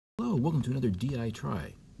Hello, welcome to another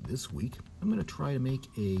DITry. This week, I'm going to try to make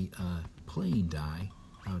a playing die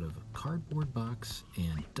out of a cardboard box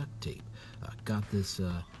and duct tape. Got this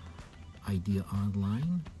idea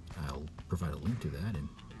online. I'll provide a link to that, and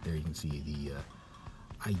there you can see the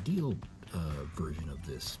ideal version of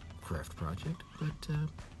this craft project, but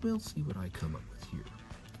we'll see what I come up with here.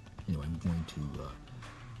 Anyway, I'm going to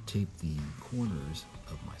tape the corners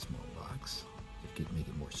of my small box to make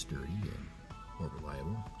it more sturdy and more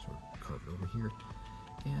reliable. Sort of carve it over here,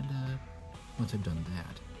 and once I've done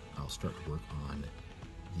that, I'll start to work on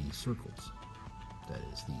the circles. That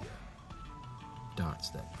is the dots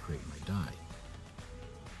that create my die.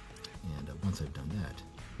 And once I've done that,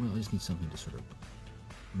 well, I just need something to sort of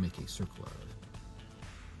make a circle out of.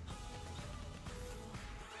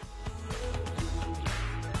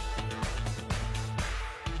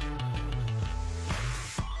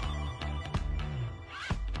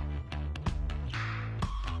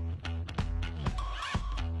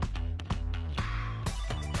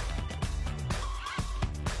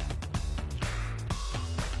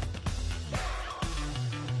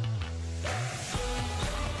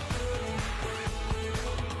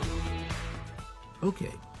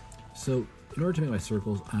 Okay, so in order to make my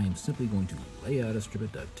circles, I am simply going to lay out a strip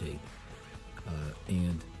of duct tape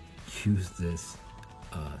and use this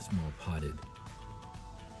small potted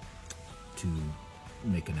to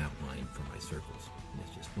make an outline for my circles. And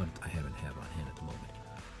it's just what I haven't have on hand at the moment.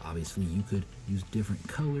 Obviously, you could use different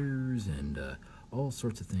colors and all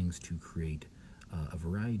sorts of things to create a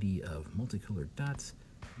variety of multicolored dots,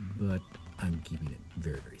 but I'm keeping it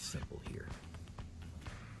very, very simple here.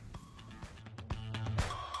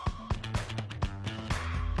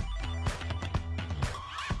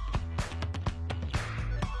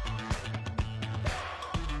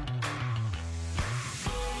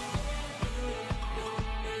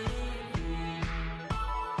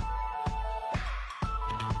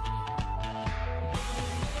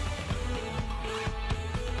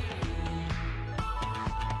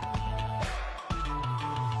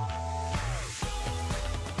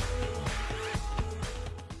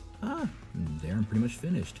 There, I'm pretty much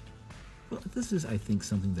finished. Well, this is, I think,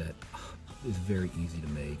 something that is very easy to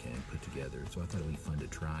make and put together, so I thought it would be fun to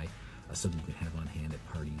try. Something you can have on hand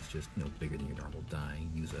at parties, just, bigger than your normal die.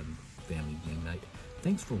 Use a family game night.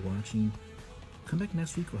 Thanks for watching. Come back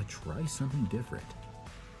next week while I try something different.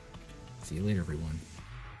 See you later, everyone.